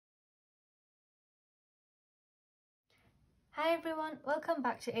Hi everyone, welcome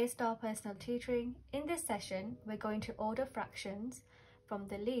back to A-Star Personal Tutoring. In this session, we're going to order fractions from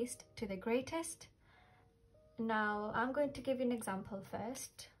the least to the greatest. Now, I'm going to give you an example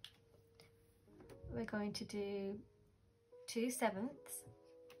first. We're going to do 2/7,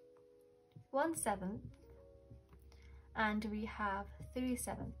 1/7, and we have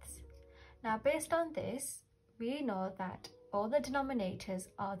 3/7. Now, based on this, we know that all the denominators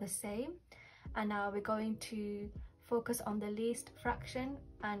are the same, and now we're going to focus on the least fraction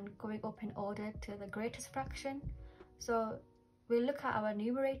and going up in order to the greatest fraction. So we'll look at our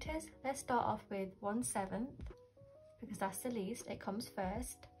numerators. Let's start off with 1/7 because that's the least. It comes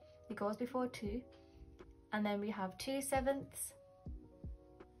first. It goes before 2. And then we have 2/7.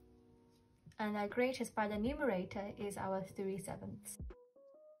 And our greatest by the numerator is our 3/7.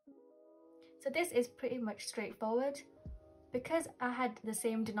 So this is pretty much straightforward. Because I had the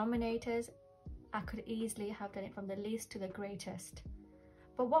same denominators, I could easily have done it from the least to the greatest.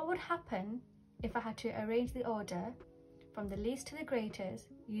 But what would happen if I had to arrange the order from the least to the greatest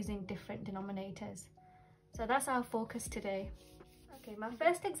using different denominators? So that's our focus today. Okay, my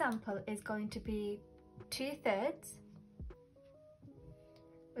first example is going to be 2/3.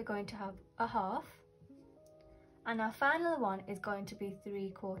 We're going to have a half. And our final one is going to be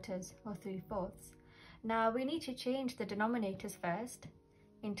 3/4 or 3/4. Now we need to change the denominators first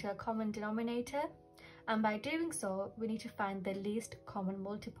into a common denominator, and by doing so we need to find the least common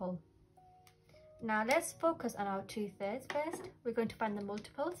multiple. Now let's focus on our 2/3 first. We're going to find the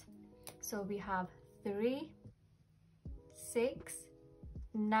multiples. So we have 3, 6,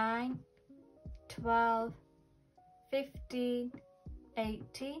 9, 12, 15,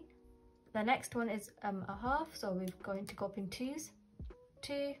 18. The next one is a half, so we're going to go up in twos.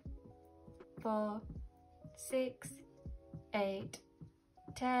 2, 4, 6, 8,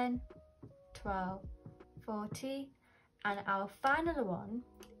 10, 12, 14, and our final one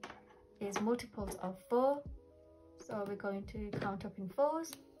is multiples of 4. So we're going to count up in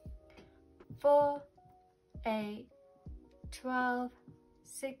 4s. 4, 8, 12,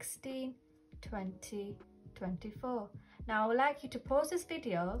 16, 20, 24. Now I would like you to pause this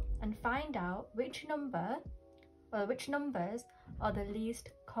video and find out which numbers are the least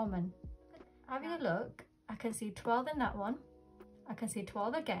common. Having a look, I can see 12 in that one. I can see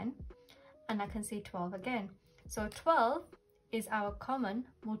 12 again, and I can see 12 again. So 12 is our common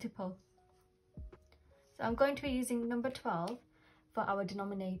multiple. So I'm going to be using number 12 for our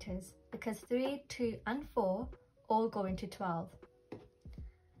denominators because 3, 2, and 4 all go into 12.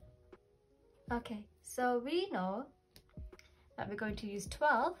 Okay, so we know that we're going to use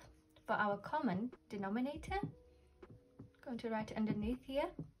 12 for our common denominator. I'm going to write it underneath here.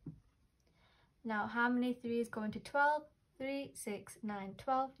 Now, how many 3's go into 12? 3, 6, 9,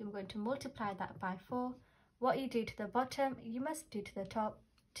 12. You're going to multiply that by 4. What you do to the bottom, you must do to the top.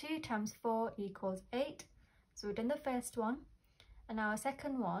 2 times 4 equals 8. So we've done the first one. And our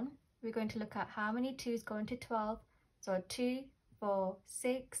second one, we're going to look at how many 2's go into 12. So 2, 4,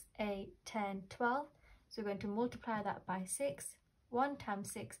 6, 8, 10, 12. So we're going to multiply that by 6. 1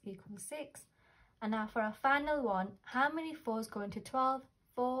 times 6 equals 6. And now for our final one, how many 4's go into 12?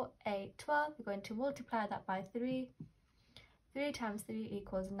 4, 8, 12. We're going to multiply that by 3. 3 times 3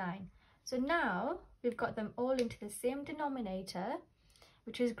 equals 9. So now we've got them all into the same denominator,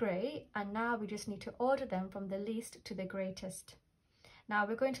 which is great. And now we just need to order them from the least to the greatest. Now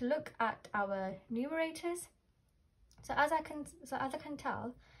we're going to look at our numerators. So as I can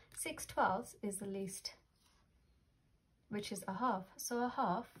tell, 6/12 is the least, which is a half. So a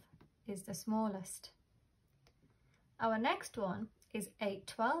half is the smallest. Our next one is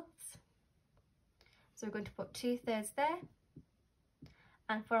 8/12. So we're going to put 2/3 there.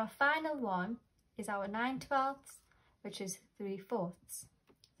 And for our final one is our 9/12, which is 3/4,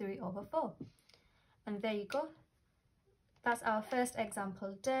 3/4. And there you go. That's our first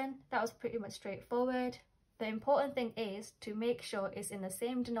example done. That was pretty much straightforward. The important thing is to make sure it's in the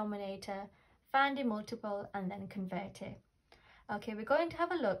same denominator, find a multiple, and then convert it. Okay, we're going to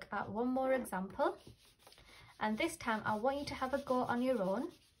have a look at one more example. And this time I want you to have a go on your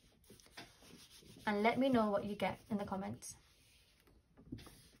own and let me know what you get in the comments.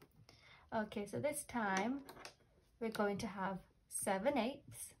 Okay, so this time we're going to have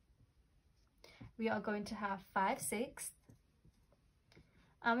 7/8. We are going to have 5/6.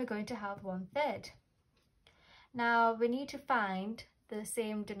 And we're going to have 1/3. Now we need to find the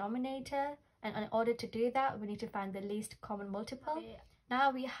same denominator, and in order to do that we need to find the least common multiple.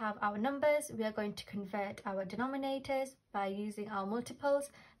 Now we have our numbers, we are going to convert our denominators by using our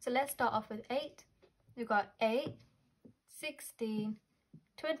multiples. So let's start off with 8. We've got 8, 16,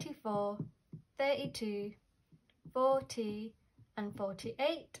 24, 32, 40 and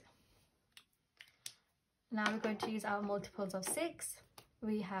 48. Now we're going to use our multiples of 6.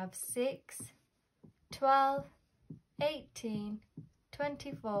 We have 6, 12, 18,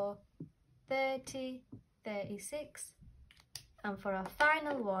 24, 30, 36. And for our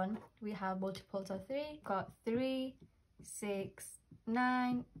final one, we have multiples of 3. Got 3, 6,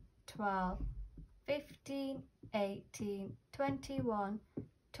 9, 12, 15, 18, 21,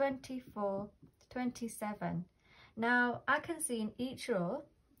 24, 27. Now I can see in each row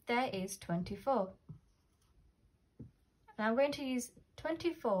there is 24. And I'm going to use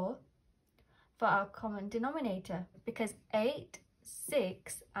 24 for our common denominator because 8,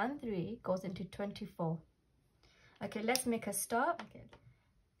 6 and 3 goes into 24. Okay, let's make a start. Okay,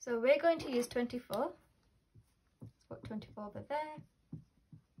 so we're going to use 24. Let's put 24 over there.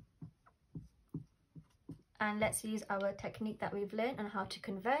 And let's use our technique that we've learned on how to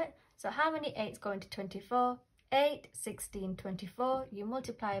convert. So how many 8s go into 24? 8, 16, 24. You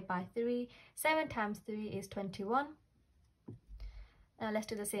multiply it by 3. 7 times 3 is 21. Now let's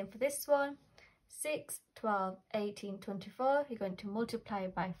do the same for this one. 6, 12, 18, 24. You're going to multiply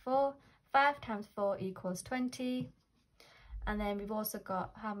it by 4. 5 times 4 equals 20. And then we've also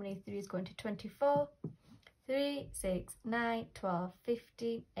got how many 3s go into 24? 3, 6, 9, 12,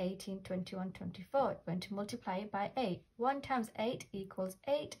 15, 18, 21, 24. We're going to multiply it by 8. 1 times 8 equals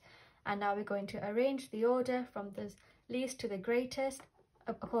 8. And now we're going to arrange the order from the least to the greatest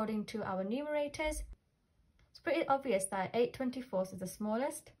according to our numerators. It's pretty obvious that 8/24 is the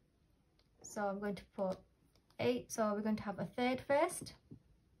smallest. So I'm going to put 8. So we're going to have a third first.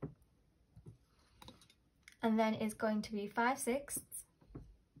 And then it's going to be 5/6.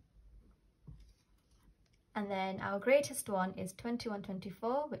 And then our greatest one is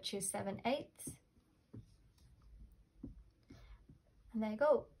 21/24, which is 7/8. And there you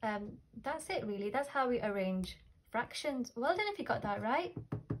go. That's it really. That's how we arrange fractions. Well done if you got that right.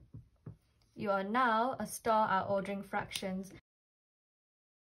 You are now a star at ordering fractions.